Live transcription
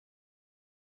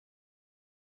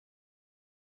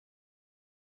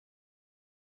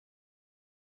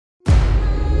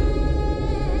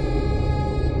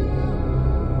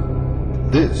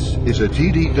is a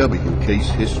TDW case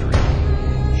history.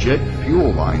 Jet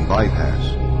fuel line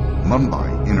bypass,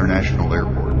 Mumbai International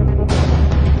Airport.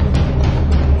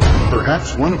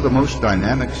 Perhaps one of the most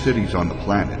dynamic cities on the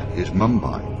planet is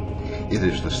Mumbai. It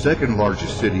is the second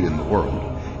largest city in the world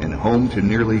and home to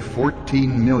nearly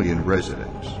 14 million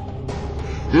residents.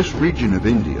 This region of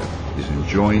India is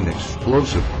enjoying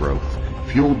explosive growth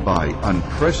fueled by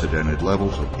unprecedented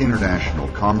levels of international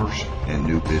commerce and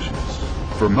new business.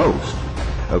 For most,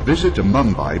 a visit to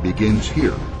Mumbai begins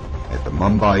here at the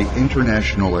Mumbai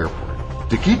International Airport.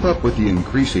 To keep up with the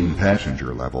increasing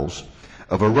passenger levels,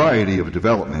 a variety of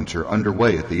developments are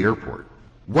underway at the airport.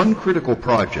 One critical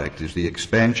project is the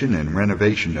expansion and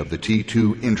renovation of the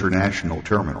T2 International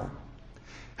Terminal.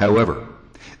 However,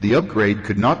 the upgrade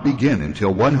could not begin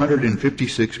until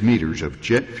 156 meters of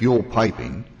jet fuel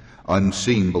piping,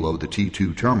 unseen below the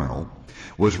T2 terminal,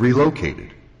 was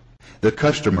relocated. The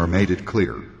customer made it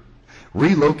clear: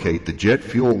 relocate the jet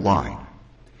fuel line.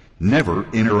 Never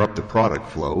interrupt the product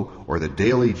flow or the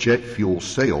daily jet fuel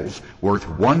sales worth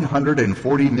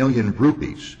 140 million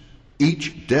rupees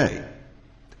each day.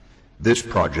 This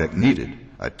project needed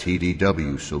a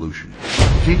TDW solution.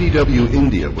 TDW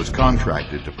India was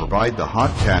contracted to provide the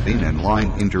hot tapping and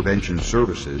line intervention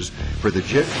services for the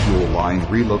jet fuel line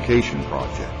relocation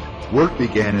project. Work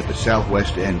began at the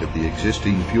southwest end of the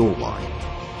existing fuel line.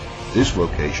 This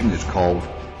location is called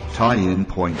Tie-in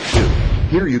Point 2.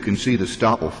 Here you can see the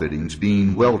stopple fittings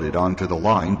being welded onto the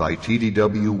line by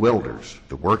TDW welders.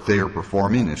 The work they are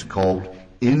performing is called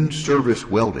in-service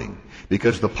welding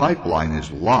because the pipeline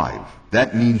is live.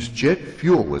 That means jet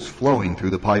fuel is flowing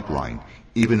through the pipeline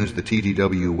even as the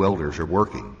TDW welders are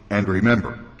working. And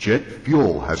remember, jet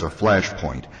fuel has a flash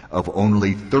point of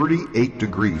only 38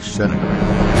 degrees centigrade.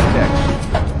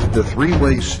 Next, the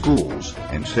three-way spools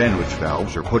and sandwich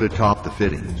valves are put atop the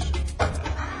fittings.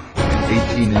 An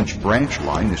 18-inch branch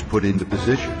line is put into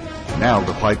position. Now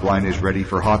the pipeline is ready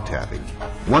for hot tapping.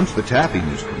 Once the tapping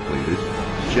is completed,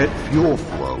 jet fuel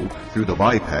flow through the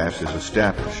bypass is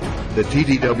established. The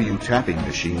TDW tapping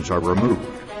machines are removed.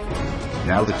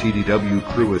 Now the TDW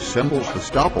crew assembles the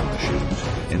stopple machines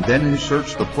and then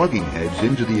inserts the plugging heads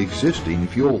into the existing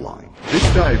fuel line. This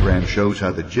diagram shows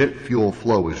how the jet fuel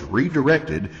flow is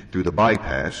redirected through the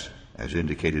bypass, as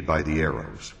indicated by the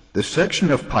arrows. The section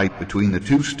of pipe between the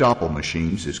two stopple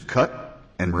machines is cut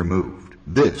and removed.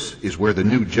 This is where the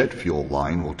new jet fuel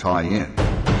line will tie in.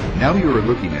 Now you are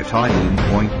looking at tie-in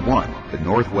point 1, the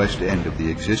northwest end of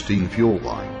the existing fuel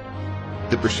line.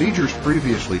 The procedures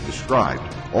previously described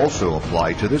also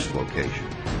apply to this location: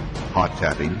 hot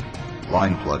tapping,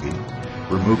 line plugging,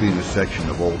 removing a section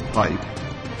of old pipe,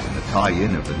 and the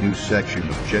tie-in of the new section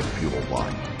of jet fuel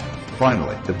line.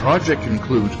 Finally, the project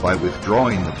concludes by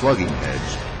withdrawing the plugging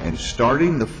heads and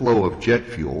starting the flow of jet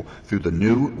fuel through the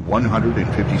new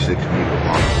 156-meter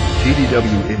line.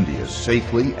 TDW India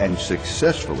safely and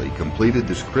successfully completed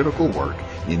this critical work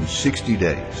in 60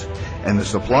 days, and the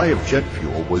supply of jet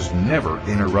fuel was never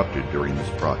interrupted during this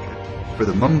project. For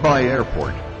the Mumbai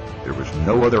airport, there was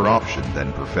no other option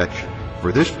than perfection.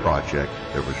 For this project,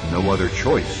 there was no other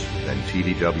choice than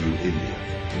TDW India.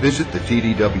 Visit the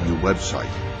TDW website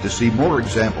to see more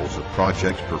examples of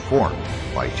projects performed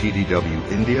by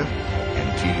TDW India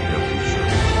and TDW Service.